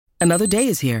Another day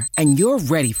is here, and you're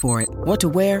ready for it. What to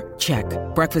wear? Check.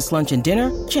 Breakfast, lunch, and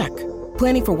dinner? Check.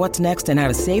 Planning for what's next and how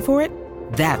to save for it?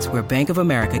 That's where Bank of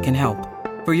America can help.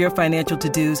 For your financial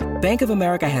to-dos, Bank of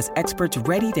America has experts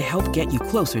ready to help get you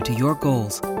closer to your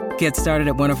goals. Get started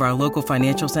at one of our local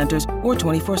financial centers or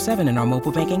 24/7 in our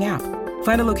mobile banking app.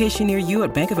 Find a location near you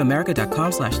at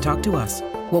bankofamerica.com/talktous.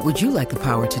 What would you like the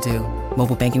power to do?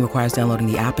 Mobile banking requires downloading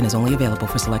the app and is only available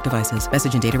for select devices.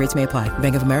 Message and data rates may apply.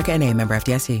 Bank of America N.A., member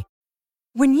FDIC.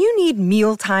 When you need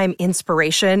mealtime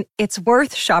inspiration, it's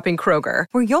worth shopping Kroger,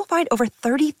 where you'll find over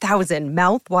 30,000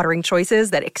 mouth-watering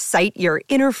choices that excite your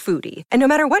inner foodie. And no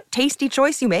matter what tasty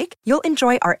choice you make, you'll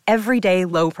enjoy our everyday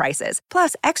low prices,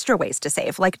 plus extra ways to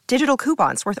save, like digital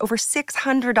coupons worth over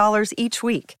 $600 each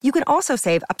week. You can also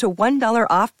save up to $1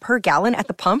 off per gallon at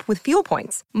the pump with fuel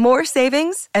points. More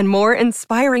savings and more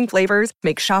inspiring flavors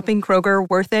make shopping Kroger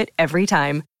worth it every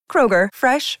time. Kroger,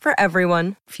 fresh for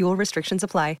everyone. Fuel restrictions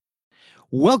apply.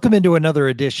 Welcome into another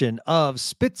edition of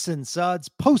Spits and Suds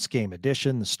post-game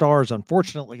edition. The Stars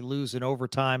unfortunately lose in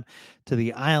overtime to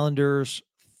the Islanders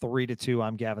 3-2.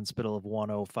 I'm Gavin Spittle of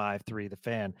 105.3 The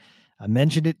Fan. I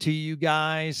mentioned it to you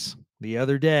guys the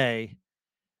other day.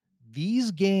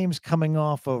 These games coming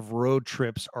off of road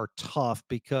trips are tough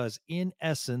because in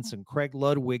essence, and Craig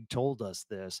Ludwig told us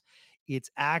this, it's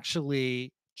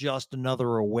actually just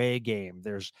another away game.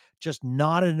 There's just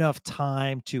not enough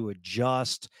time to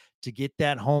adjust, to get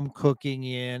that home cooking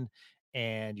in,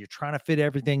 and you're trying to fit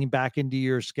everything back into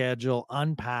your schedule,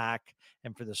 unpack.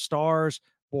 And for the Stars,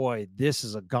 boy, this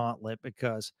is a gauntlet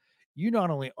because you not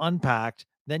only unpacked,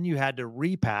 then you had to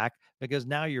repack because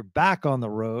now you're back on the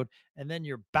road and then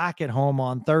you're back at home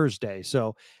on Thursday.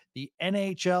 So the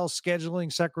NHL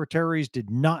scheduling secretaries did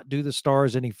not do the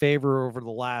Stars any favor over the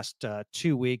last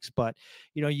 2 weeks, but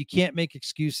you can't make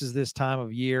excuses this time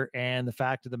of year. And the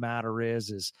fact of the matter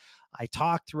is I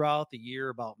talked throughout the year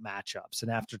about matchups,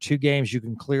 and after 2 games, you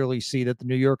can clearly see that the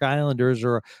New York Islanders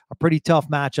are a pretty tough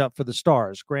matchup for the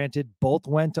Stars. Granted, both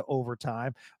went to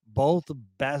overtime. Both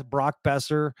Brock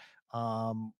Besser,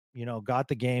 got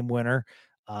the game winner.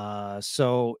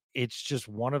 So it's just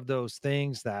one of those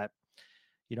things that,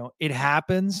 it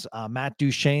happens. Matt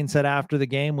Duchene said after the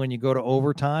game, when you go to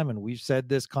overtime, and we've said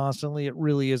this constantly, it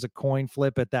really is a coin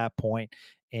flip at that point.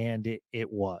 And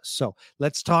it was. So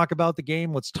let's talk about the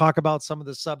game. Let's talk about some of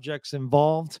the subjects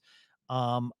involved.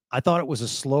 I thought it was a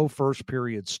slow first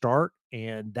period start,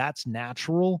 and that's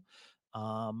natural.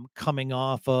 Coming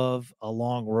off of a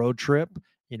long road trip,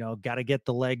 got to get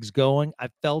the legs going. I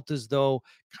felt as though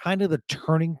kind of the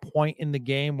turning point in the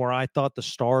game where I thought the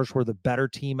Stars were the better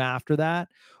team after that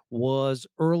was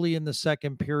early in the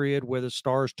second period, where the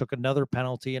Stars took another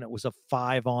penalty, and it was a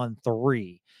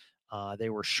 5-on-3. They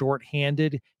were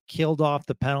shorthanded, killed off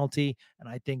the penalty, and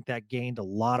I think that gained a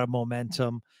lot of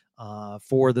momentum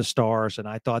for the Stars. And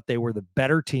I thought they were the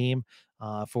better team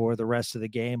for the rest of the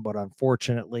game, but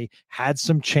unfortunately had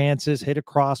some chances, hit a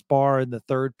crossbar in the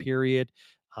third period.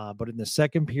 But in the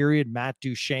second period, Matt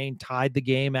Duchene tied the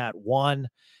game at 1,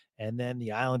 and then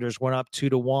the Islanders went up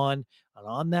 2-1. And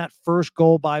on that first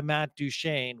goal by Matt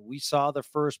Duchene, we saw the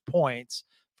first points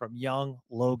from young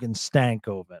Logan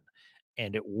Stankoven.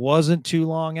 And it wasn't too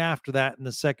long after that in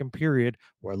the second period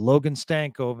where Logan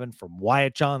Stankoven from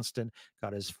Wyatt Johnston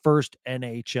got his first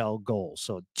NHL goal.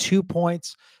 So 2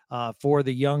 points for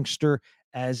the youngster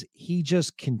as he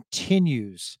just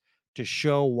continues to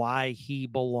show why he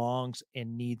belongs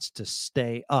and needs to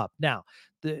stay up. Now,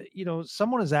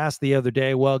 someone has asked the other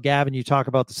day, well, Gavin, you talk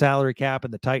about the salary cap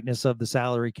and the tightness of the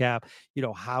salary cap.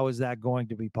 How is that going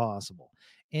to be possible?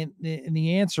 And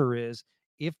the answer is,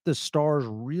 if the Stars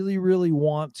really, really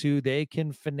want to, they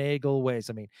can finagle ways.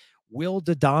 I mean, will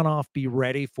Dadonov be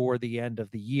ready for the end of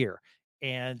the year?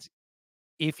 And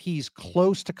if he's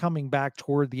close to coming back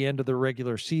toward the end of the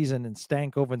regular season and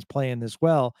Stankoven's playing this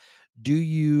well, do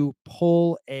you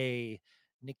pull a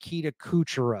Nikita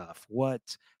Kucherov, what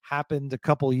happened a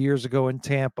couple of years ago in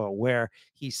Tampa, where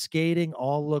he's skating,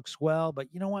 all looks well, but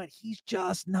you know what? He's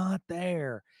just not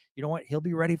there. You know what? He'll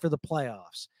be ready for the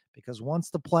playoffs, because once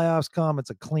the playoffs come, it's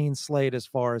a clean slate as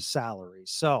far as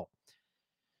salaries. So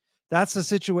that's the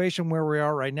situation where we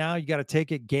are right now. You got to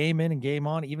take it game in and game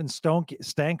on. Even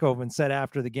Stankoven said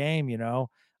after the game,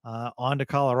 on to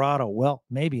Colorado. Well,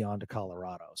 maybe on to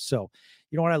Colorado. So,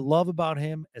 what I love about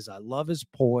him is I love his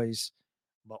poise,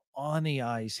 but on the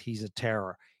ice, he's a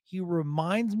terror. He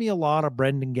reminds me a lot of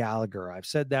Brendan Gallagher. I've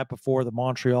said that before, the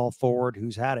Montreal forward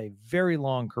who's had a very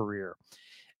long career,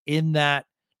 in that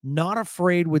not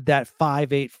afraid with that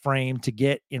 5'8" frame to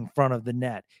get in front of the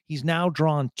net. He's now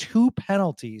drawn 2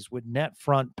 penalties with net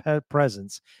front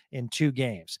presence in 2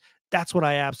 games. That's what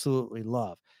I absolutely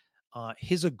love.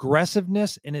 His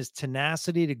aggressiveness and his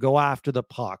tenacity to go after the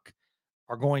puck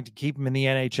are going to keep him in the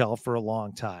NHL for a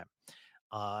long time.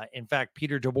 In fact,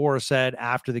 Peter DeBoer said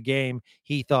after the game,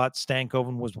 he thought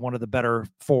Stankoven was one of the better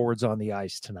forwards on the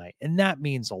ice tonight. And that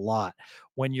means a lot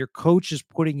when your coach is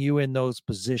putting you in those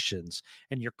positions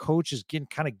and your coach is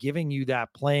kind of giving you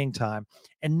that playing time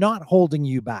and not holding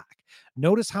you back.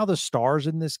 Notice how the Stars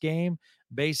in this game,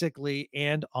 basically,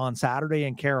 and on Saturday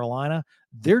in Carolina,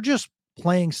 they're just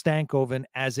playing Stankoven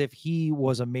as if he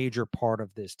was a major part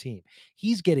of this team.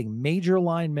 He's getting major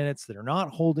line minutes that are not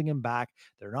holding him back.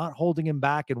 They're not holding him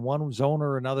back in one zone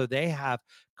or another. They have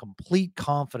complete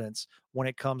confidence when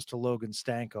it comes to Logan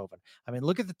Stankoven. I mean,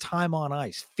 look at the time on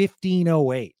ice,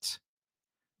 15:08.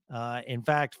 In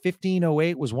fact,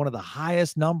 15:08 was one of the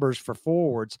highest numbers for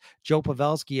forwards. Joe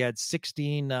Pavelski had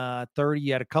 16:30. He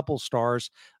had a couple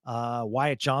stars.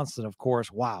 Wyatt Johnston, of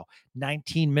course, wow,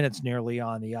 19 minutes nearly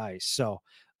on the ice. So,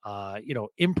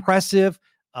 impressive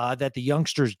that the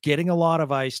youngster's getting a lot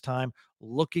of ice time,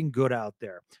 looking good out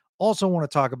there. Also want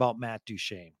to talk about Matt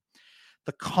Duchene.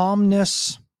 The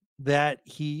calmness that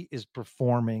he is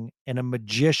performing, and a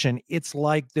magician. It's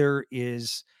like there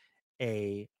is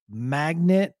a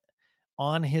magnet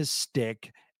on his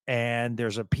stick and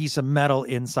there's a piece of metal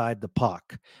inside the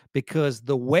puck, because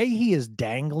the way he is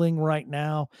dangling right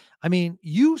now, I mean,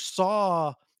 you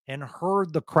saw and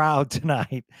heard the crowd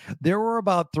tonight. There were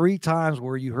about 3 times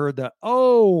where you heard the,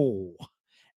 oh,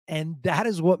 and that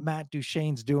is what Matt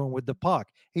Duchene's doing with the puck.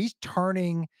 He's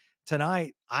turning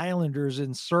tonight Islanders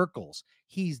in circles.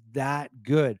 He's that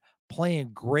good,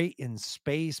 playing great in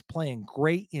space, playing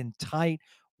great in tight,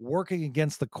 working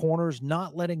against the corners,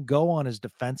 not letting go on his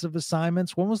defensive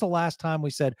assignments. When was the last time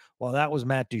we said, well, that was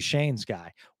Matt Duchene's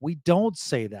guy? We don't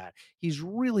say that. He's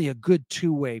really a good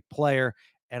two-way player.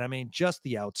 And I mean, just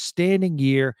the outstanding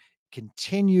year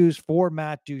continues for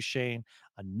Matt Duchene.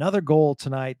 Another goal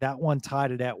tonight. That one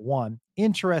tied it at 1.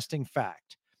 Interesting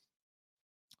fact.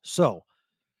 So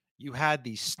you had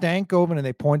the Stankoven, and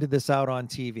they pointed this out on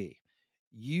TV.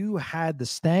 You had the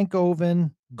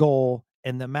Stankoven goal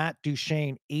and the Matt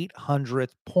Duchene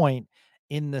 800th point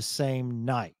in the same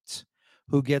night.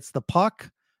 Who gets the puck?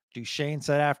 Duchene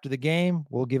said after the game,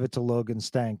 we'll give it to Logan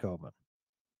Stankoven.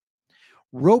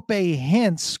 Roope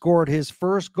Hintz scored his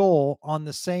first goal on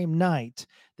the same night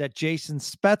that Jason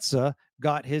Spezza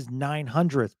got his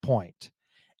 900th point.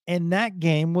 And that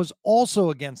game was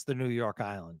also against the New York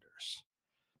Islanders.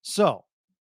 So,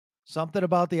 something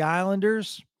about the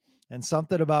Islanders and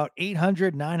something about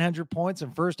 800, 900 points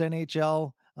and first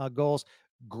NHL goals.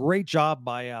 Great job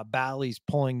by Bally's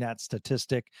pulling that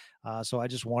statistic. So I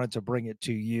just wanted to bring it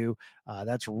to you.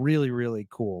 That's really, really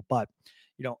cool. But,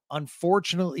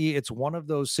 unfortunately, it's one of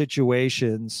those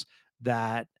situations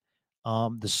that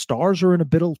the Stars are in a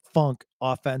bit of funk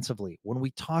offensively. When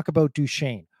we talk about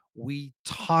Duchene, we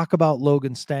talk about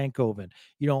Logan Stankoven.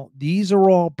 These are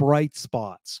all bright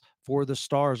spots for the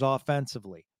Stars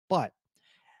offensively. But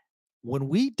when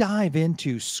we dive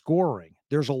into scoring,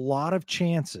 there's a lot of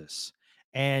chances.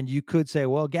 And you could say,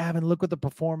 well, Gavin, look at the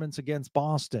performance against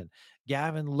Boston.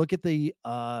 Gavin, look at the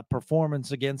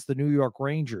performance against the New York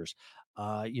Rangers.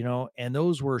 And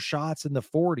those were shots in the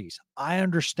 40s. I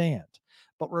understand.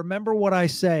 But remember what I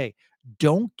say,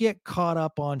 don't get caught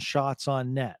up on shots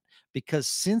on net, because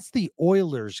since the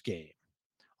Oilers game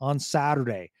on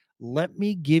Saturday, let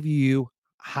me give you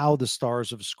how the Stars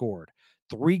have scored.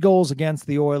 3 goals against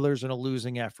the Oilers in a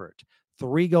losing effort.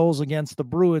 3 goals against the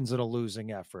Bruins in a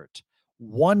losing effort.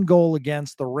 1 goal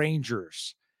against the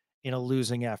Rangers in a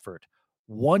losing effort.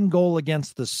 1 goal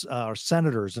against the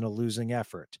Senators in a losing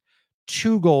effort.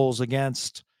 2 goals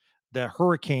against the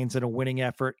Hurricanes in a winning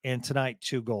effort, and tonight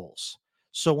 2 goals.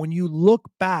 So when you look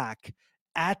back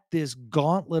at this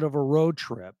gauntlet of a road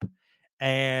trip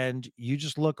and you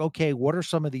just look, okay, what are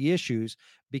some of the issues?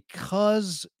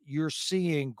 Because you're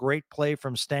seeing great play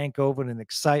from Stankoven and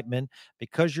excitement,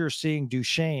 because you're seeing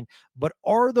Duchene, but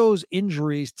are those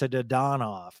injuries to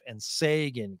Dadonov and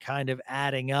Sagan kind of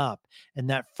adding up, and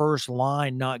that first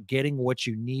line not getting what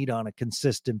you need on a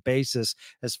consistent basis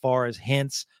as far as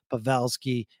Hintz,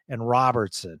 Pavelski, and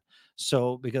Robertson?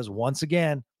 So, because once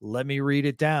again, let me read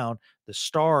it down. The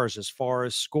Stars, as far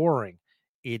as scoring,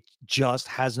 it just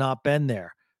has not been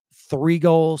there. 3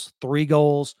 goals, 3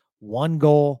 goals, 1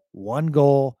 goal, 1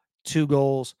 goal, 2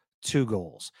 goals, 2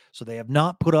 goals. So they have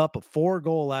not put up a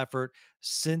 4-goal effort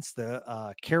since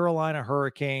the Carolina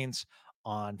Hurricanes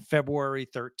on February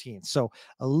 13th. So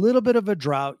a little bit of a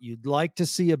drought. You'd like to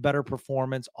see a better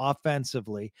performance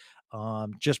offensively.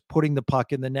 just putting the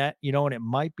puck in the net, and it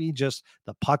might be just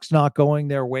the puck's not going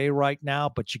their way right now,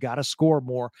 but you got to score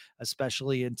more,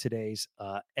 especially in today's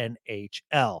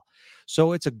NHL.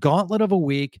 So it's a gauntlet of a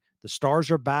week. The Stars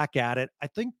are back at it. I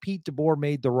think Pete DeBoer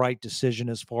made the right decision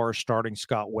as far as starting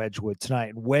Scott Wedgwood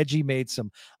tonight. And Wedgie made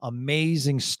some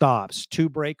amazing stops, 2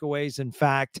 breakaways, in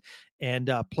fact,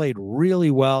 and played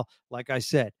really well. Like I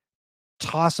said,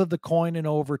 toss of the coin in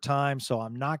overtime, so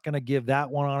I'm not going to give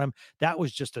that one on him. That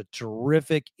was just a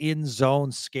terrific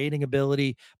in-zone skating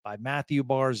ability by Matthew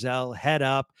Barzal, head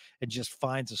up, and just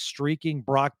finds a streaking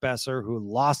Brock Besser who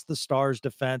lost the Stars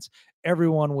defense.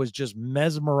 Everyone was just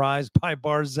mesmerized by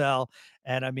Barzal,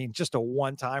 and I mean, just a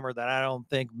one-timer that I don't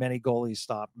think many goalies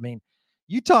stop. I mean,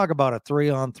 you talk about a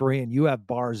 3-on-3 and you have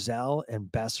Barzal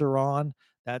and Besser on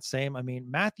that same. I mean,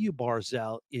 Matthew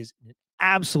Barzal is an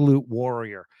absolute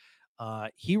warrior.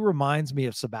 He reminds me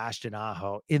of Sebastian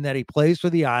Aho in that he plays for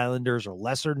the Islanders, a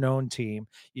lesser known team.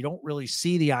 You don't really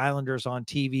see the Islanders on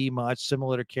TV much,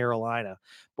 similar to Carolina.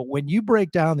 But when you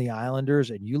break down the Islanders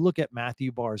and you look at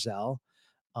Matthew Barzal,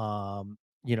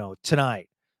 tonight,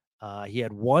 he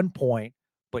had 1 point,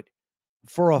 but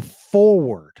for a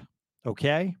forward,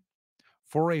 okay,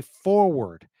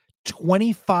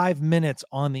 25 minutes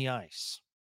on the ice.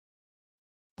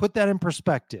 Put that in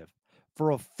perspective.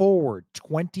 For a forward,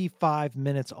 25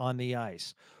 minutes on the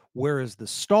ice, whereas the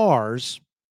Stars,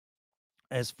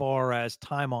 as far as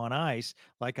time on ice,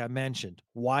 like I mentioned,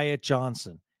 Wyatt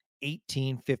Johnson,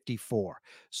 18:54.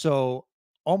 So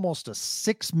almost a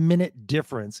 6-minute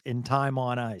difference in time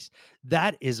on ice.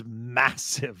 That is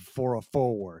massive for a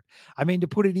forward. I mean, to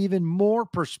put it even more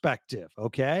perspective,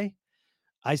 okay?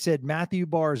 I said Matthew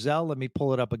Barzal, let me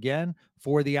pull it up again,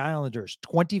 for the Islanders,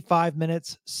 25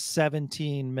 minutes,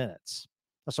 17 minutes.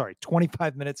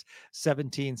 25 minutes,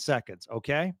 17 seconds,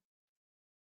 okay?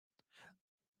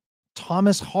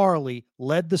 Thomas Harley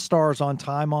led the Stars on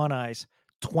time on ice,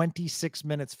 26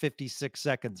 minutes, 56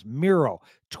 seconds. Miro,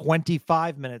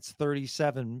 25 minutes,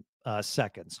 37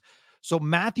 seconds. So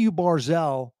Matthew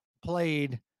Barzal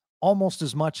played almost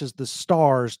as much as the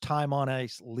Stars' time on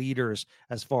ice leaders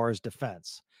as far as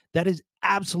defense. That is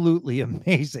absolutely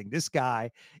amazing. This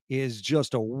guy is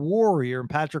just a warrior, and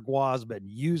Patrick Roy has been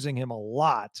using him a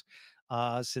lot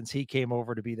since he came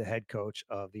over to be the head coach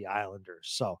of the Islanders.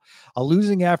 So a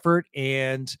losing effort,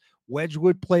 and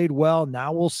Wedgwood played well.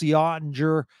 Now we'll see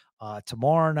Ottinger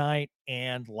tomorrow night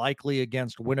and likely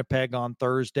against Winnipeg on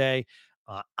Thursday.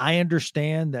 I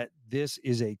understand that this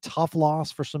is a tough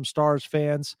loss for some Stars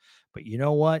fans, but you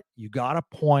know what? You got a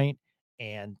point,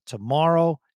 and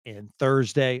tomorrow and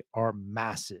Thursday are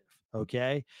massive.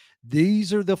 Okay.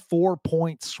 These are the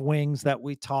 4-point swings that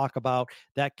we talk about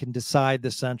that can decide the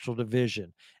Central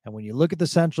Division. And when you look at the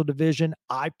Central Division,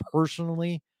 I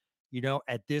personally,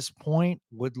 at this point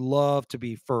would love to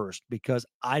be first because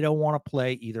I don't want to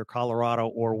play either Colorado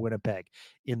or Winnipeg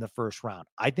in the first round.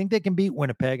 I think they can beat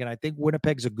Winnipeg, and I think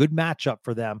Winnipeg's a good matchup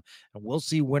for them. And we'll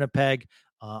see Winnipeg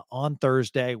on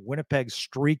Thursday. Winnipeg's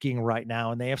streaking right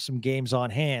now, and they have some games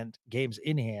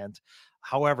in hand.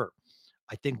 However,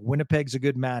 I think Winnipeg's a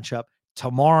good matchup.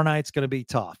 Tomorrow night's going to be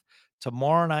tough.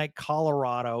 Tomorrow night,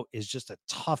 Colorado is just a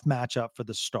tough matchup for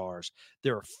the Stars.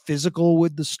 They're physical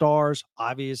with the Stars.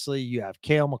 Obviously, you have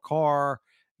Cale Makar,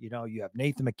 you have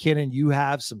Nathan McKinnon. You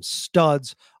have some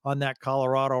studs on that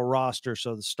Colorado roster.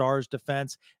 So the Stars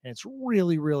defense, and it's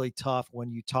really, really tough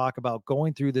when you talk about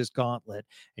going through this gauntlet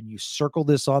and you circle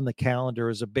this on the calendar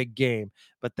as a big game,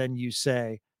 but then you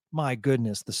say, my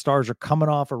goodness, the Stars are coming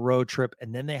off a road trip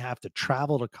and then they have to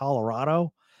travel to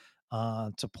Colorado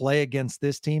to play against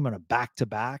this team on a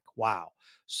back-to-back. Wow.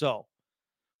 So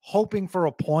hoping for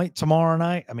a point tomorrow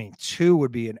night. I mean, 2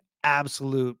 would be an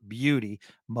absolute beauty,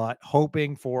 but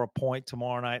hoping for a point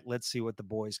tomorrow night. Let's see what the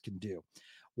boys can do.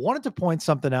 Wanted to point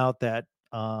something out that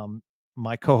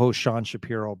my co-host Sean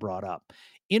Shapiro brought up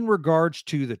in regards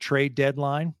to the trade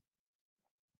deadline,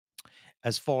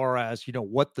 as far as,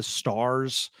 what the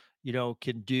Stars,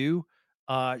 can do.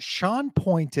 Sean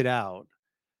pointed out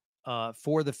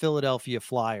for the Philadelphia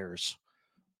Flyers,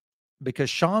 because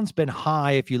Sean's been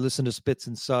high, if you listen to Spits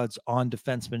and Suds, on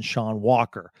defenseman Sean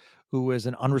Walker, who is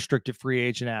an unrestricted free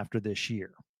agent after this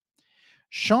year.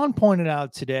 Sean pointed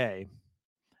out today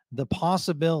the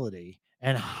possibility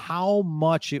and how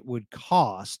much it would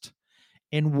cost,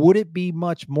 and would it be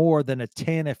much more than a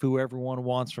Tanev, who everyone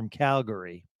wants from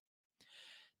Calgary,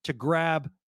 to grab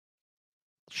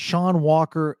Sean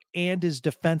Walker and his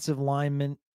defensive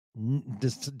linemate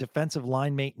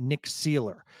Nick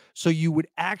Seeler. So you would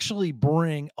actually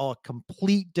bring a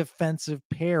complete defensive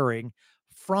pairing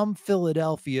from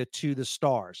Philadelphia to the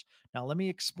Stars. Now, let me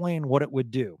explain what it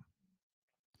would do.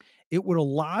 it would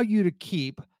allow you to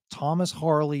keep Thomas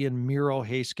Harley and Miro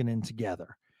Heiskanen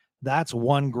together. That's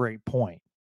one great point.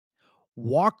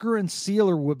 Walker and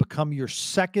Sealer would become your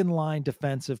second line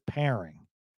defensive pairing.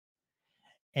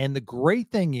 And the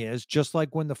great thing is, just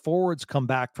like when the forwards come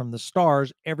back from the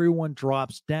Stars, everyone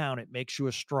drops down. It makes you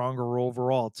a stronger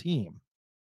overall team.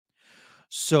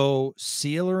 So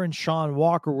Sealer and Sean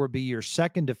Walker would be your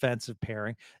second defensive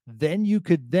pairing. Then you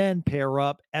could then pair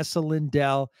up Esa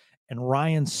Lindell and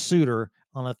Ryan Suter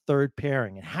on a third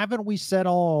pairing. And haven't we said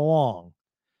all along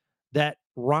that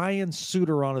Ryan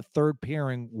Suter on a third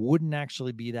pairing wouldn't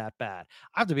actually be that bad?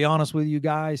 I have to be honest with you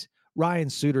guys. Ryan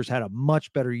Suter's had a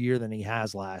much better year than he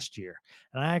has last year.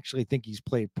 And I actually think he's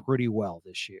played pretty well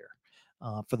this year.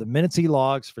 For the minutes he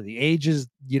logs, for the ages,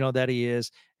 that he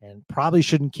is, and probably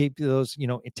shouldn't keep those,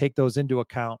 take those into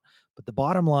account. But the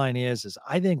bottom line is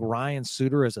I think Ryan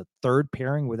Suter as a third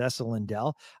pairing with Esa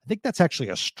Lindell, I think that's actually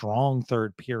a strong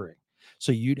third pairing.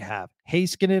 So you'd have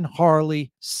Heiskanen,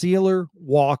 Harley, Sealer,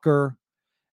 Walker,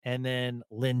 and then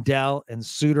Lindell and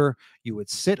Suter. You would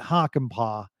sit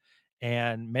Hakanpää.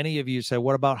 And many of you say,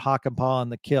 what about Hakanpää on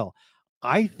the kill?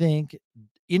 I think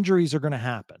injuries are going to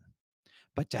happen.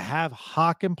 But to have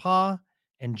Hakanpää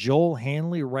and Joel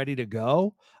Hanley ready to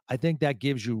go, I think that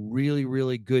gives you really,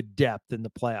 really good depth in the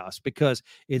playoffs, because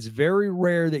it's very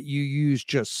rare that you use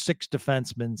just six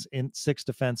defensemen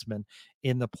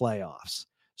in the playoffs.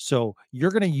 So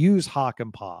you're going to use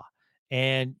Hakanpää,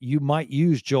 and you might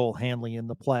use Joel Hanley in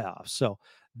the playoffs. So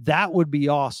that would be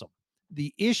awesome.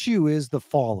 The issue is the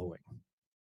following.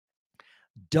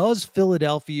 Does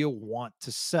Philadelphia want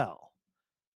to sell?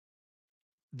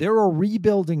 They're a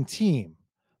rebuilding team,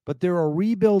 but they're a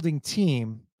rebuilding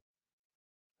team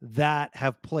that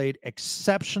have played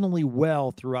exceptionally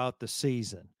well throughout the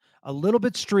season. A little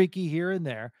bit streaky here and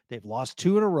there. They've lost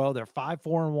 2 in a row. They're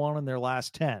 5-4-1 in their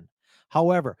last 10.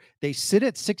 However, they sit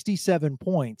at 67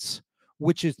 points,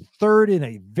 which is third in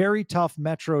a very tough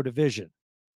Metro division.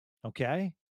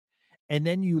 Okay? And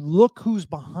then you look who's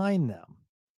behind them.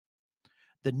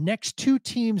 The next two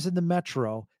teams in the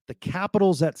Metro, the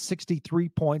Capitals at 63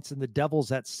 points and the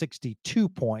Devils at 62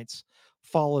 points,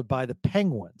 followed by the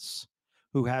Penguins,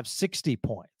 who have 60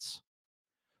 points.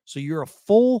 So you're a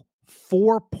full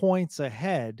 4 points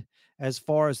ahead as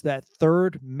far as that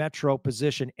third Metro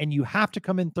position. And you have to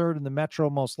come in third in the Metro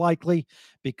most likely,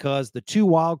 because the two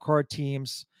wildcard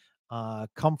teams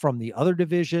come from the other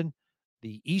division,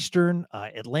 the Eastern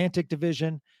Atlantic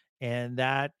Division, and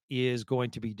that is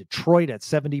going to be Detroit at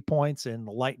 70 points and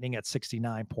the Lightning at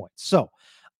 69 points. So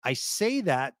I say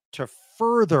that to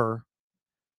further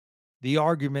the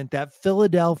argument that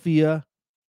Philadelphia,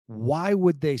 why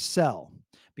would they sell?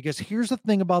 Because here's the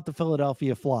thing about the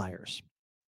Philadelphia Flyers.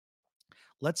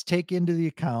 Let's take into the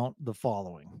account the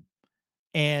following.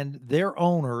 And their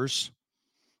owners,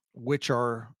 which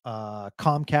are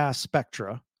Comcast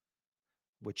Spectra,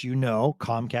 which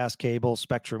Comcast Cable,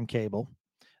 Spectrum Cable.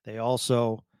 They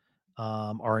also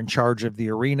are in charge of the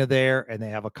arena there, and they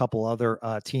have a couple other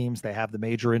teams. They have the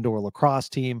major indoor lacrosse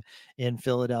team in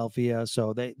Philadelphia.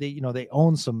 So they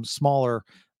own some smaller,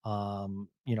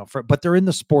 but they're in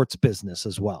the sports business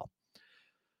as well.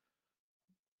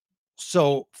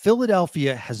 So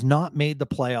Philadelphia has not made the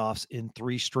playoffs in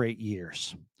 3 straight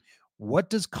years. What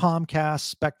does Comcast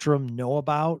Spectrum know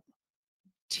about?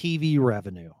 TV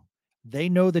revenue. They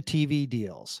know the TV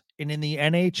deals. And in the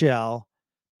NHL,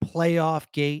 playoff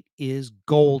gate is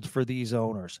gold for these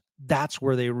owners. That's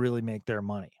where they really make their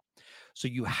money. So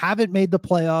you haven't made the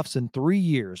playoffs in 3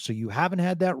 years. So you haven't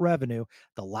had that revenue.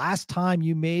 The last time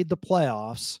you made the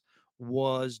playoffs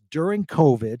was during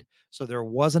COVID. So there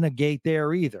wasn't a gate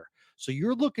there either. So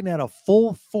you're looking at a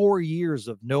full 4 years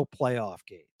of no playoff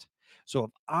gate. So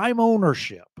if I'm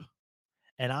ownership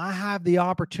and I have the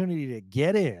opportunity to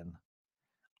get in,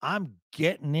 I'm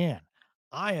getting in.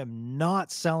 I am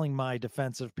not selling my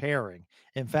defensive pairing.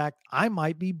 In fact, I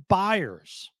might be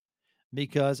buyers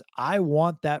because I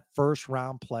want that first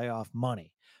round playoff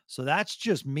money. So that's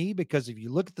just me, because if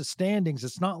you look at the standings,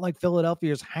 it's not like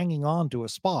Philadelphia is hanging on to a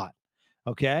spot.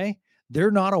 Okay. They're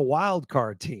not a wild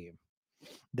card team.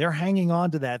 They're hanging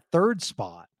on to that third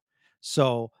spot.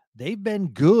 So they've been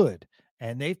good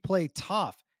and they've played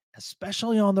tough,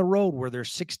 especially on the road where they're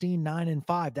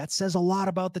 16-9-5. That says a lot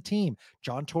about the team.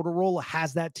 John Tortorella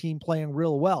has that team playing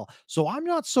real well. So I'm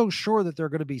not so sure that they're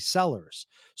going to be sellers.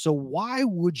 So why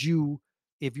would you,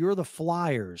 if you're the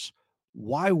Flyers,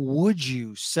 why would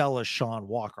you sell a Sean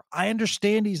Walker? I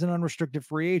understand he's an unrestricted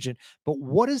free agent, but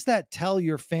what does that tell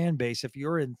your fan base if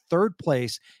you're in third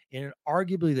place in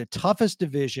arguably the toughest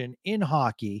division in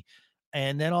hockey,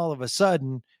 and then all of a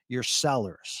sudden you're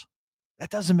sellers? That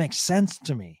doesn't make sense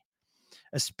to me.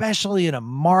 especially in a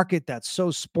market that's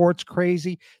so sports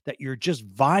crazy that you're just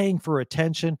vying for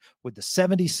attention with the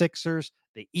 76ers,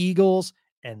 the Eagles,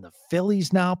 and the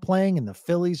Phillies now playing, and the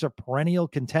Phillies are perennial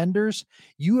contenders.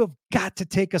 You have got to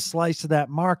take a slice of that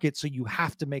market, so you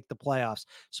have to make the playoffs.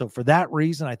 So for that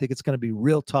reason, I think it's going to be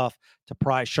real tough to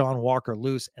pry Sean Walker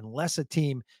loose unless a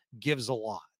team gives a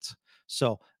lot.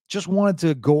 So just wanted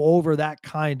to go over that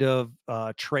kind of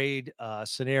trade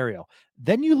scenario.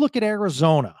 Then you look at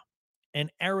Arizona,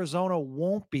 and Arizona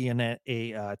won't be in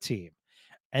a team.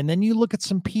 And then you look at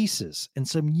some pieces and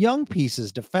some young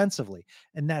pieces defensively.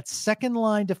 And that second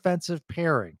line defensive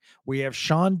pairing, we have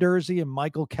Sean Durzi and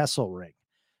Michael Kesselring.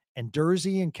 And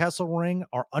Durzi and Kesselring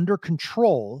are under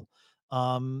control.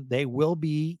 They will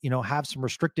be, have some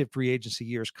restricted free agency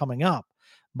years coming up,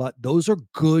 but those are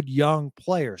good young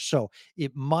players. So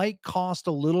it might cost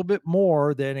a little bit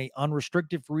more than a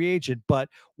unrestricted free agent, but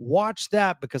watch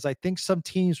that, because I think some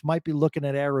teams might be looking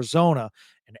at Arizona,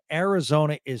 and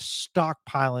Arizona is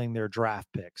stockpiling their draft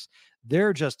picks.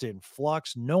 They're just in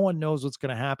flux. No one knows what's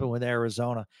going to happen with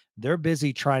Arizona. They're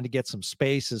busy trying to get some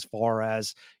space as far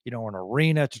as, an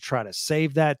arena to try to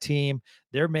save that team.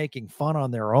 They're making fun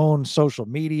on their own social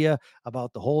media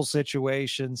about the whole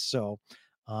situation. So,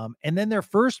 and then their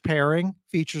first pairing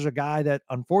features a guy that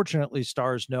unfortunately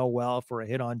stars know well for a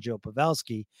hit on Joe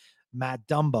Pavelski, Matt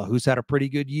Dumba, who's had a pretty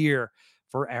good year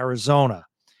for Arizona.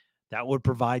 That would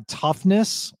provide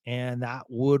toughness, and that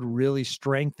would really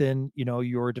strengthen,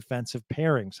 your defensive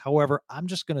pairings. However, I'm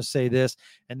just going to say this,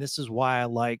 and this is why I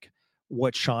like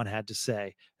what Sean had to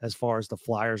say as far as the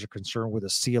Flyers are concerned with a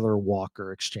Sealer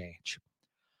Walker exchange.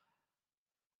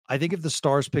 I think if the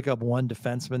Stars pick up one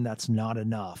defenseman, that's not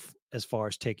enough as far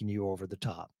as taking you over the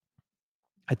top.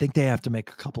 I think they have to make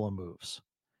a couple of moves.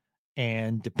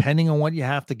 And depending on what you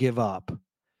have to give up,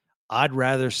 I'd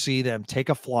rather see them take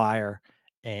a flyer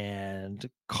and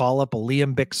call up a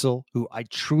Liam Bichsel, who I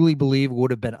truly believe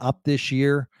would have been up this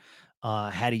year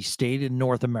had he stayed in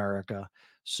North America.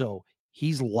 So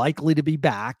he's likely to be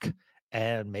back,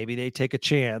 and maybe they take a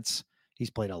chance. He's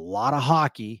played a lot of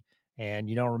hockey, and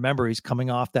remember, he's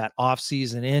coming off that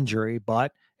off-season injury,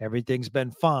 but everything's been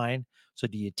fine. So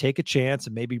do you take a chance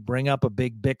and maybe bring up a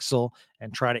big Bichsel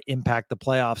and try to impact the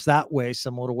playoffs that way,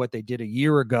 similar to what they did a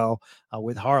year ago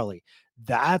with Harley?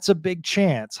 That's a big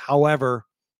chance. However,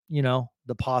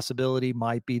 the possibility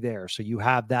might be there. So you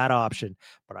have that option.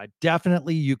 But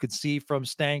you could see from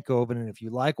Stankoven, and if you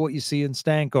like what you see in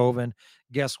Stankoven,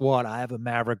 guess what? I have a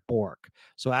Maverick Bourque.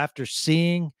 So after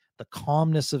seeing the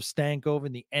calmness of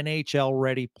Stankoven, the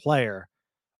NHL-ready player,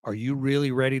 are you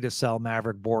really ready to sell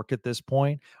Maverick Bourque at this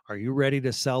point? Are you ready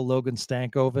to sell Logan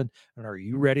Stankoven? And are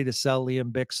you ready to sell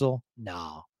Liam Bichsel?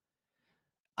 No.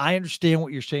 I understand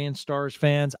what you're saying, Stars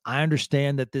fans. I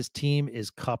understand that this team is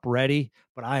cup ready,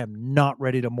 but I am not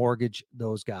ready to mortgage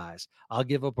those guys. I'll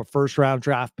give up a first-round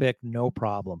draft pick, no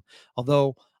problem.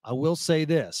 Although I will say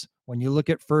this, when you look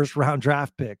at first-round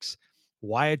draft picks,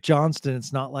 Wyatt Johnston,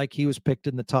 it's not like he was picked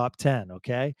in the top 10,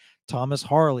 okay? Thomas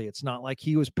Harley, it's not like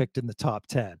he was picked in the top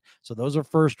 10. So those are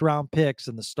first-round picks,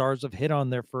 and the Stars have hit on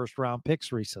their first-round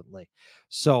picks recently.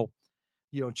 So,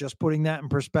 just putting that in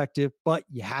perspective, but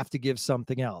you have to give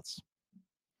something else.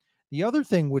 The other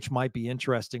thing which might be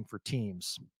interesting for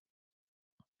teams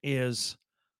is,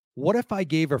 what if I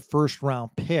gave a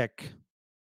first-round pick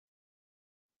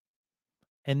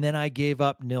and then I gave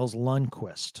up Nils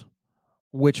Lundkvist,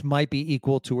 which might be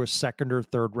equal to a second or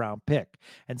third round pick?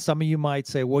 And some of you might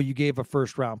say, well, you gave a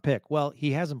first round pick. Well,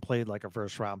 he hasn't played like a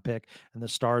first round pick, and the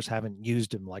Stars haven't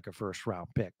used him like a first round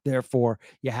pick. Therefore,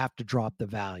 you have to drop the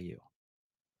value.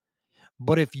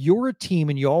 But if you're a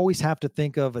team, and you always have to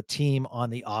think of a team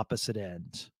on the opposite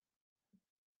end,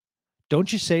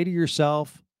 don't you say to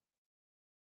yourself,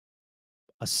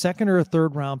 a second or a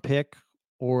third round pick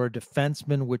or a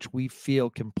defenseman which we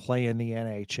feel can play in the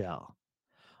NHL?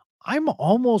 I'm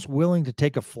almost willing to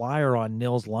take a flyer on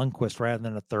Nils Lundkvist rather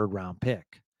than a third round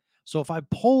pick. So if I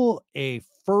pull a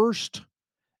first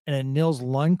and a Nils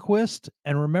Lundkvist,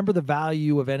 and remember the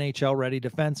value of NHL ready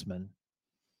defensemen,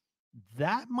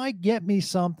 that might get me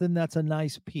something that's a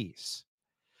nice piece.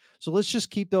 So let's just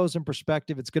keep those in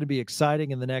perspective. It's going to be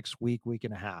exciting in the next week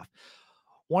and a half.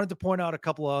 Wanted to point out a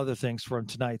couple of other things from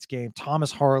tonight's game.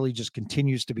 Thomas Harley just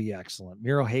continues to be excellent.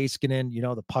 Miro Heiskanen,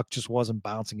 the puck just wasn't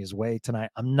bouncing his way tonight.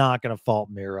 I'm not going to fault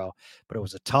Miro, but it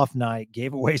was a tough night.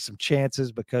 Gave away some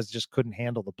chances because just couldn't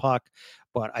handle the puck.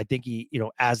 But I think he,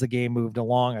 as the game moved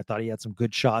along, I thought he had some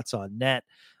good shots on net.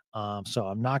 So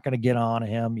I'm not going to get on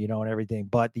him, and everything.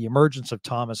 But the emergence of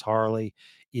Thomas Harley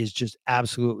is just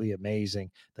absolutely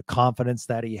amazing. The confidence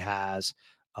that he has.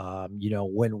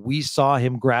 When we saw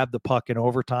him grab the puck in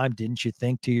overtime, didn't you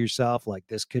think to yourself, like,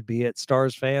 this could be it,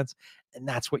 Stars fans? And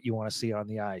that's what you want to see on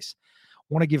the ice.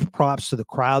 Want to give props to the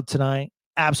crowd tonight.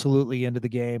 Absolutely into the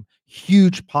game.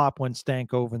 Huge pop when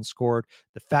Stankoven scored.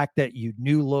 The fact that you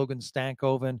knew Logan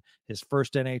Stankoven, his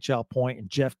first NHL point, and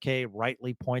Jeff K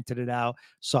rightly pointed it out.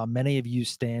 Saw many of you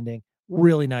standing.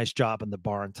 Really nice job in the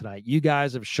barn tonight. You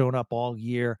guys have shown up all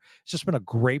year. It's just been a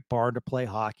great barn to play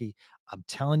hockey. I'm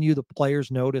telling you, the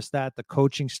players notice that. The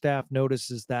coaching staff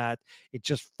notices that. It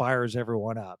just fires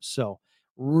everyone up. So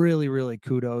really, really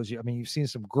kudos. I mean, you've seen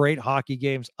some great hockey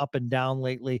games up and down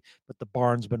lately, but the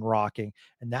barn's been rocking.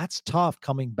 And that's tough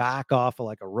coming back off of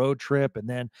like a road trip. And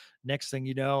then next thing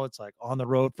you know, it's like on the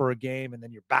road for a game, and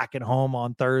then you're back at home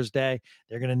on Thursday.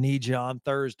 They're going to need you on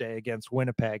Thursday against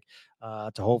Winnipeg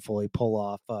to hopefully pull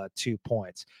off 2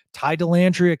 points. Ty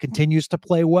Dellandrea continues to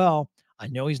play well. I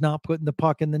know he's not putting the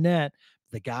puck in the net.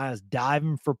 The guy's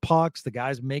diving for pucks. The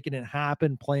guy's making it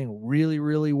happen, playing really,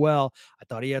 really well. I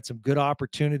thought he had some good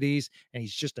opportunities, and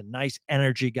he's just a nice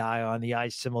energy guy on the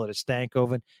ice, similar to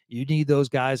Stankoven. You need those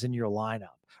guys in your lineup.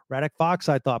 Radek Fox,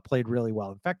 I thought, played really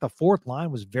well. In fact, the fourth line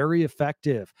was very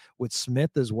effective with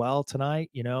Smith as well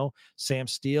tonight. Sam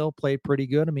Steele played pretty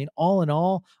good. I mean, all in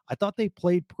all, I thought they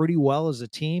played pretty well as a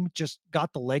team. Just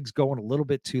got the legs going a little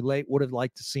bit too late. Would have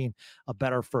liked to seen a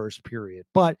better first period.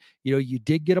 But, you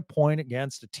did get a point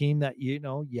against a team that, you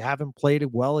haven't played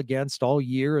it well against all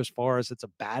year as far as it's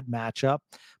a bad matchup.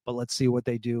 But let's see what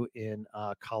they do in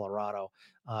Colorado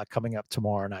coming up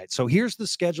tomorrow night. So here's the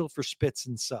schedule for Spits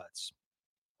and Suds.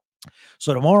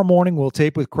 So tomorrow morning, we'll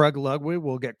tape with Craig Ludwig.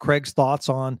 We'll get Craig's thoughts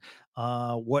on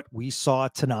what we saw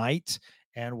tonight.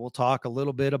 And we'll talk a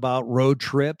little bit about road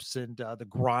trips and the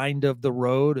grind of the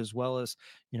road, as well as,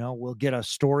 we'll get a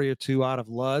story or two out of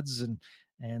Luds.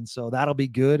 And so that'll be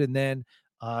good. And then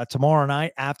tomorrow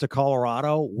night after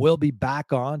Colorado, we'll be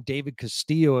back on. David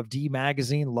Castillo of D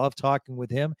Magazine. Love talking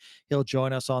with him. He'll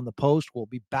join us on the post. We'll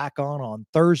be back on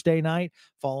Thursday night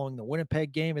following the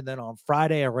Winnipeg game. And then on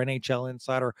Friday, our NHL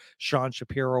insider, Sean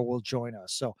Shapiro, will join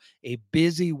us. So a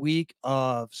busy week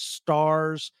of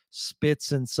Stars,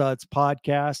 Spits, and Suds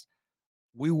podcast.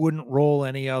 We wouldn't roll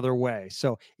any other way.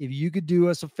 So if you could do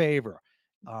us a favor,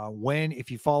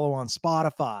 if you follow on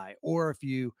Spotify, or if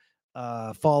you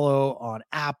follow on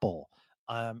Apple,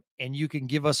 and you can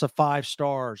give us a 5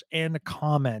 stars and a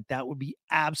comment, that would be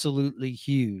absolutely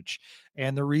huge.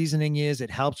 And the reasoning is it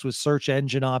helps with search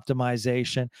engine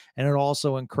optimization, and it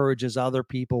also encourages other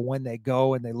people when they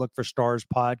go and they look for Stars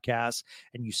podcasts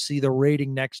and you see the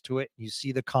rating next to it, you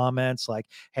see the comments like,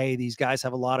 hey, these guys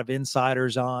have a lot of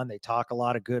insiders on, they talk a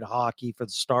lot of good hockey for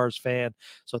the Stars fan.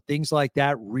 So things like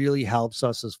that really helps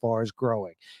us as far as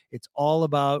growing. It's all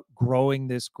about growing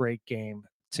this great game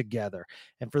together.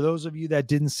 And for those of you that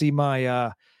didn't see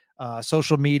my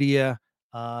social media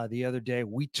the other day,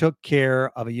 we took care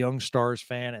of a young Stars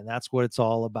fan, and that's what it's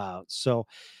all about. So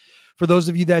for those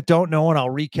of you that don't know, and I'll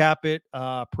recap it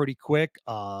pretty quick,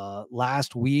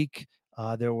 last week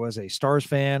there was a Stars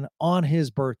fan on his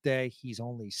birthday. He's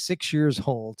only 6 years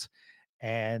old,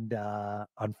 and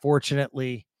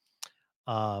unfortunately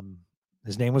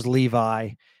his name was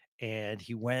Levi, and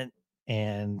he went,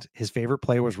 and his favorite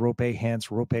play was Rope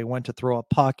Hintz. Rope went to throw a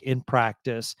puck in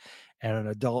practice, and an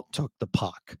adult took the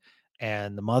puck.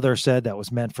 And the mother said, that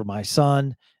was meant for my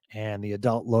son. And the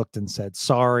adult looked and said,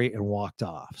 sorry, and walked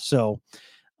off. So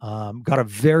got a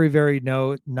very, very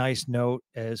nice note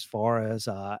as far as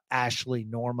Ashley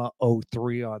Norma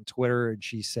 03 on Twitter. And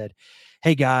she said,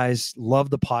 hey guys,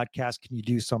 love the podcast. Can you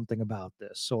do something about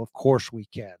this? So of course we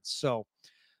can. So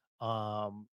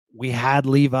we had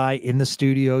Levi in the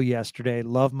studio yesterday.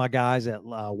 Love my guys at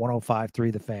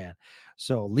 105.3 The Fan.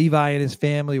 So Levi and his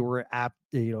family were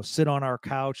sit on our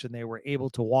couch, and they were able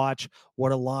to watch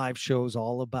what a live show is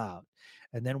all about.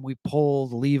 And then we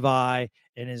pulled Levi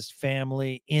and his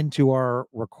family into our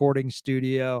recording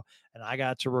studio, and I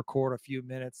got to record a few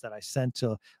minutes that I sent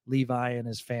to Levi and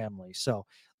his family. So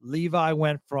Levi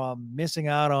went from missing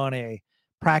out on a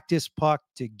practice puck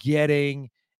to getting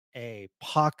a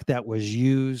puck that was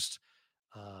used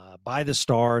by the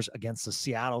Stars against the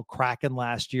Seattle Kraken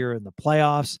last year in the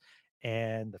playoffs.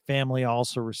 And the family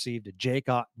also received a Jake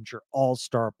Ottinger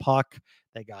All-Star puck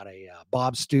They got a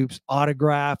Bob Stoops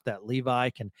autograph that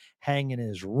Levi can hang in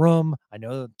his room. I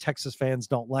know Texas fans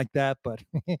don't like that, but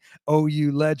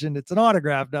OU legend, it's an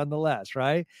autograph nonetheless,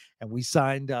 right? And we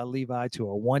signed Levi to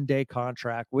a one-day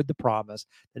contract with the promise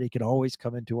that he can always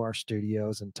come into our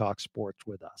studios and talk sports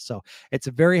with us. So it's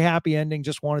a very happy ending.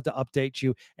 Just wanted to update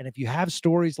you. And if you have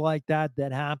stories like that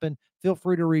happen, feel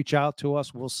free to reach out to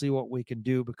us. We'll see what we can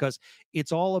do, because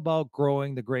it's all about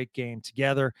growing the great game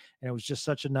together. And it was just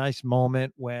such a nice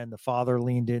moment when the father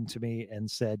leaned into me and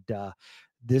said,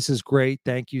 this is great.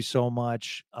 Thank you so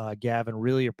much, Gavin.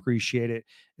 Really appreciate it.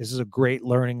 This is a great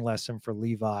learning lesson for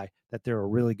Levi, that there are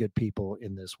really good people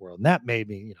in this world. And that made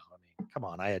me, come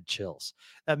on, I had chills.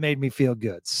 That made me feel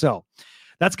good. So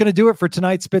that's going to do it for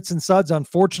tonight's Spits and Suds.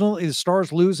 Unfortunately, the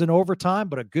Stars lose in overtime,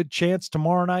 but a good chance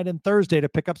tomorrow night and Thursday to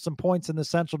pick up some points in the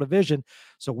Central Division.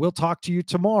 So we'll talk to you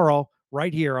tomorrow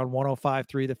right here on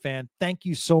 105.3 The Fan. Thank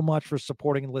you so much for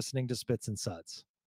supporting and listening to Spits and Suds.